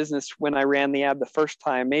much business when I ran the ad the first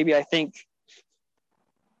time. Maybe I think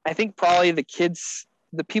probably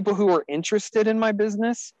the people who were interested in my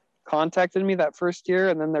business contacted me that first year,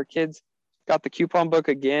 and then their kids got the coupon book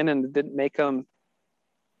again and it didn't make them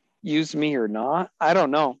use me or not. I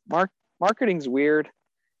don't know. Marketing's weird.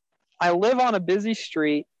 I live on a busy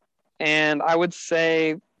street, and I would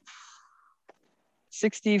say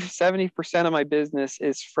 60-70% of my business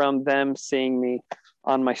is from them seeing me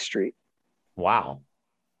on my street. Wow.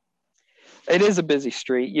 It is a busy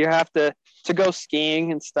street. You have to go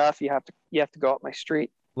skiing and stuff. You have to go up my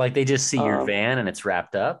street. Like they just see your van and it's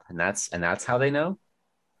wrapped up, and that's how they know.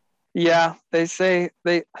 Yeah, they say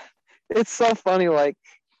it's so funny. Like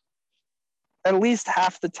at least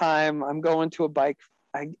half the time I'm going to a bike.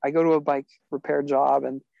 I go to a bike repair job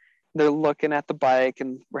and they're looking at the bike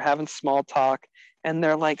and we're having small talk and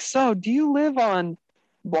they're like, "So do you live on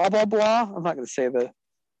blah, blah, blah?" I'm not going to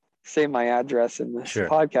say my address in this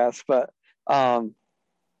podcast, but, and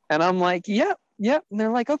I'm like, yep. And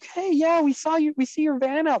they're like, "Okay, yeah, we see your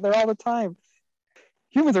van out there all the time."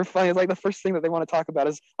 Humans are funny. It's like the first thing that they want to talk about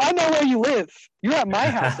is, "I know where you live. You're at my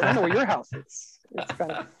house, and I know where your house is." It's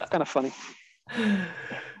kind of funny.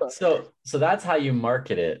 So that's how you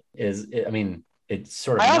market it. It's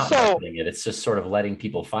sort of not marketing it. It's just sort of letting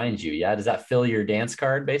people find you. Yeah. Does that fill your dance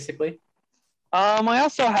card basically? I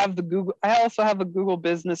also have a Google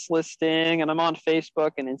business listing, and I'm on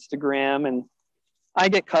Facebook and Instagram, and I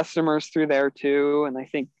get customers through there too. And I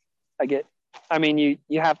think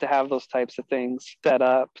you have to have those types of things set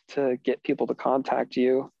up to get people to contact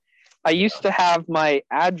you. I used to have my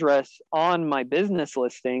address on my business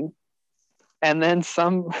listing, and then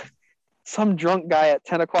some drunk guy at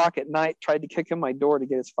 10 o'clock at night tried to kick in my door to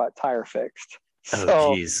get his flat tire fixed.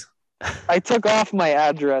 Oh, geez. I took off my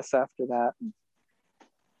address after that.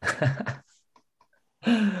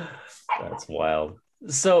 That's wild.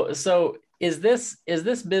 So is this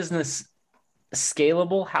business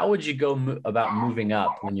scalable? How would you go about moving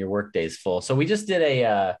up when your workday is full? So we just did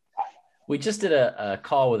a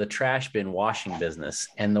call with a trash bin washing business,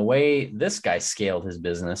 and the way this guy scaled his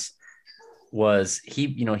business was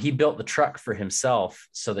he built the truck for himself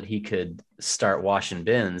so that he could start washing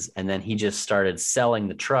bins, and then he just started selling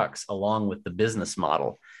the trucks along with the business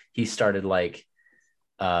model. He started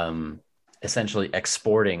essentially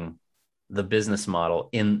exporting the business model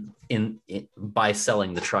in by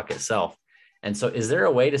selling the truck itself. And so is there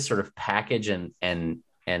a way to sort of package and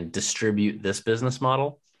distribute this business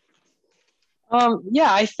model?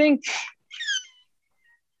 Yeah, I think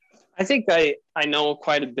I know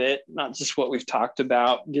quite a bit, not just what we've talked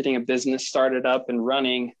about, getting a business started up and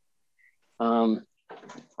running.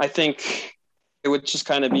 I think it would just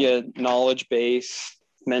kind of be a knowledge-based,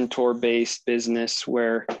 mentor-based business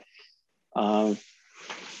where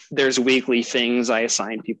there's weekly things I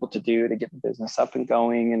assign people to do to get the business up and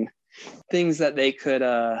going, and things that they could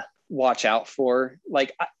watch out for.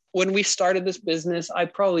 Like when we started this business, I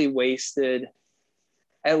probably wasted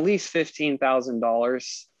at least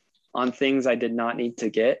 $15,000 on things I did not need to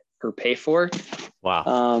get or pay for.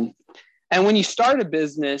 Wow. And when you start a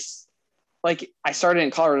business, like I started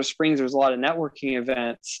in Colorado Springs, there was a lot of networking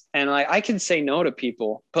events, and I can say no to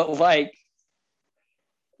people, but like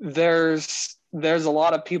there's a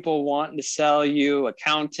lot of people wanting to sell you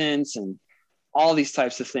accountants and all these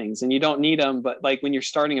types of things, and you don't need them. But like when you're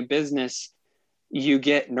starting a business, you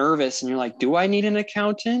get nervous and you're like, do I need an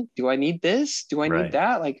accountant? Do I need this? Do I need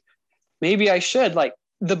that? Like maybe I should. Like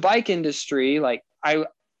the bike industry, like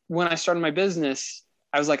when I started my business,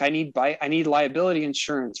 I was like, I need liability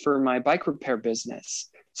insurance for my bike repair business.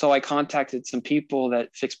 So I contacted some people that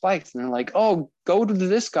fix bikes, and they're like, oh, go to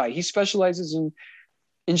this guy. He specializes in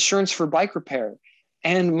insurance for bike repair.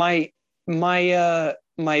 And my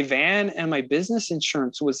van and my business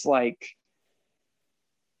insurance was like,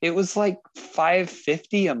 it was like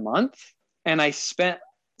 $550 a month. And I spent,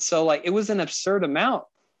 so like, it was an absurd amount.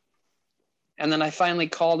 And then I finally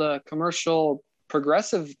called a commercial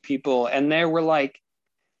progressive people, and they were like,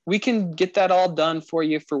 we can get that all done for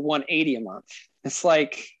you for $180 a month. It's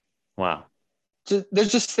like, wow.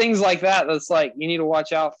 There's just things like that. That's like, you need to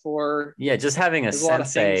watch out for. Yeah. Just having a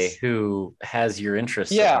sensei who has your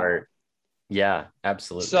interests at heart. Yeah,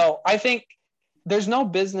 absolutely. So I think there's no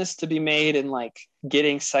business to be made in like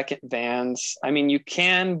getting second vans. I mean, you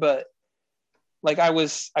can, but like I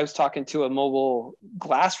was talking to a mobile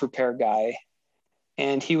glass repair guy,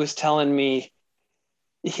 and he was telling me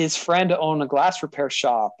his friend owned a glass repair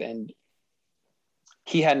shop, and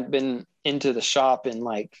he hadn't been into the shop in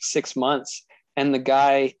like 6 months. And the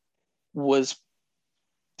guy was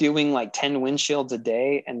doing like 10 windshields a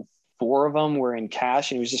day, and 4 of them were in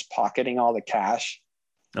cash, and he was just pocketing all the cash.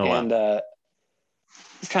 Oh, and wow.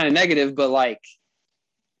 It's kind of negative, but like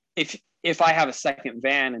if I have a second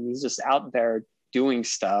van and he's just out there doing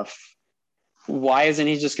stuff, why isn't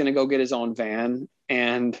he just going to go get his own van?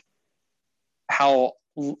 And how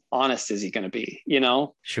honest is he going to be? You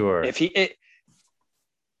know? Sure. If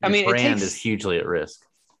brand is hugely at risk.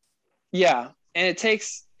 Yeah. And it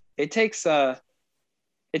takes a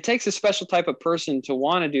special type of person to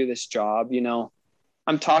want to do this job. You know,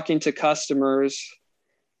 I'm talking to customers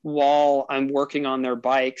while I'm working on their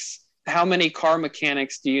bikes. How many car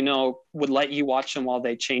mechanics do you know would let you watch them while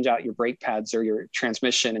they change out your brake pads or your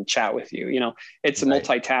transmission and chat with you? You know, it's right.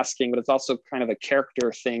 Multitasking, but it's also kind of a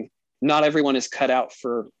character thing. Not everyone is cut out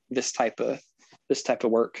for this type of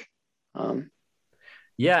work.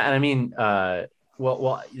 Yeah. And I mean,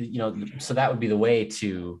 well, you know, so that would be the way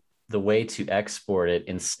to export it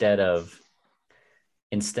instead of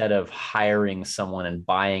hiring someone and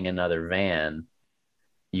buying another van.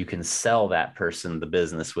 You can sell that person the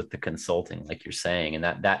business with the consulting, like you're saying.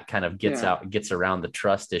 And that kind of gets around the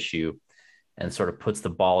trust issue and sort of puts the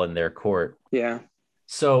ball in their court. Yeah.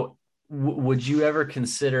 So would you ever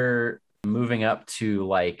consider moving up to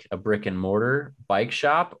like a brick and mortar bike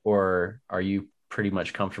shop, or are you pretty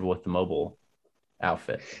much comfortable with the mobile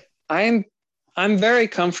outfit? I'm very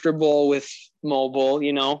comfortable with mobile,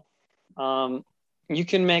 you know. You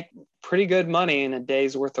can make pretty good money in a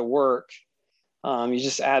day's worth of work. You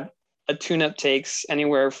just add a tune-up takes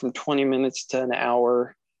anywhere from 20 minutes to an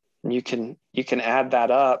hour, and you can add that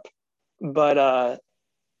up. But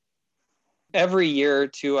every year or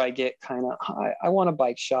two, I get kind of, I want a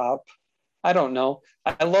bike shop. I don't know.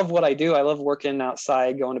 I love what I do. I love working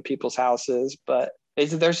outside, going to people's houses, but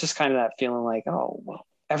there's just kind of that feeling like, oh, well,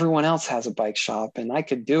 everyone else has a bike shop and I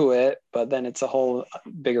could do it, but then it's a whole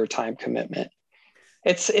bigger time commitment.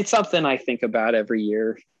 It's something I think about every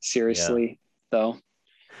year, seriously, though,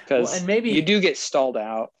 because maybe you do get stalled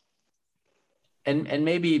out. And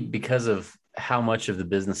maybe because of how much of the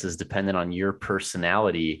business is dependent on your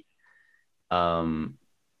personality,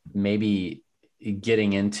 maybe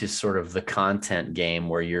getting into sort of the content game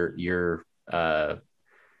where you're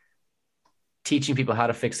teaching people how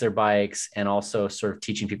to fix their bikes and also sort of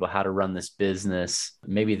teaching people how to run this business.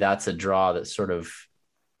 Maybe that's a draw that sort of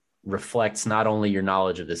reflects not only your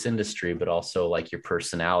knowledge of this industry, but also like your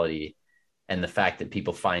personality and the fact that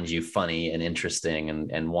people find you funny and interesting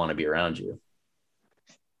and want to be around you.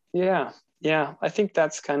 Yeah. Yeah. I think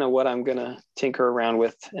that's kind of what I'm going to tinker around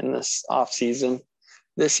with in this off season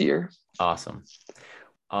this year. Awesome.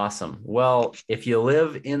 Well, if you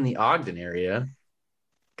live in the Ogden area,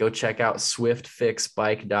 go check out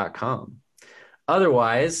swiftfixbike.com.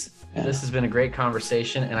 Otherwise, This has been a great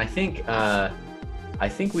conversation. And I think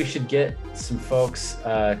we should get some folks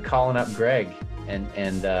calling up Greg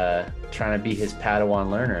and trying to be his Padawan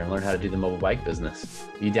learner and learn how to do the mobile bike business.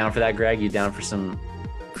 You down for that, Greg? You down for some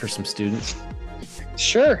students?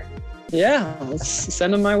 Sure. Yeah. Let's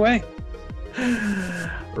send them my way.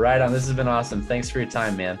 Right on. This has been awesome. Thanks for your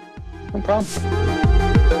time, man. No problem.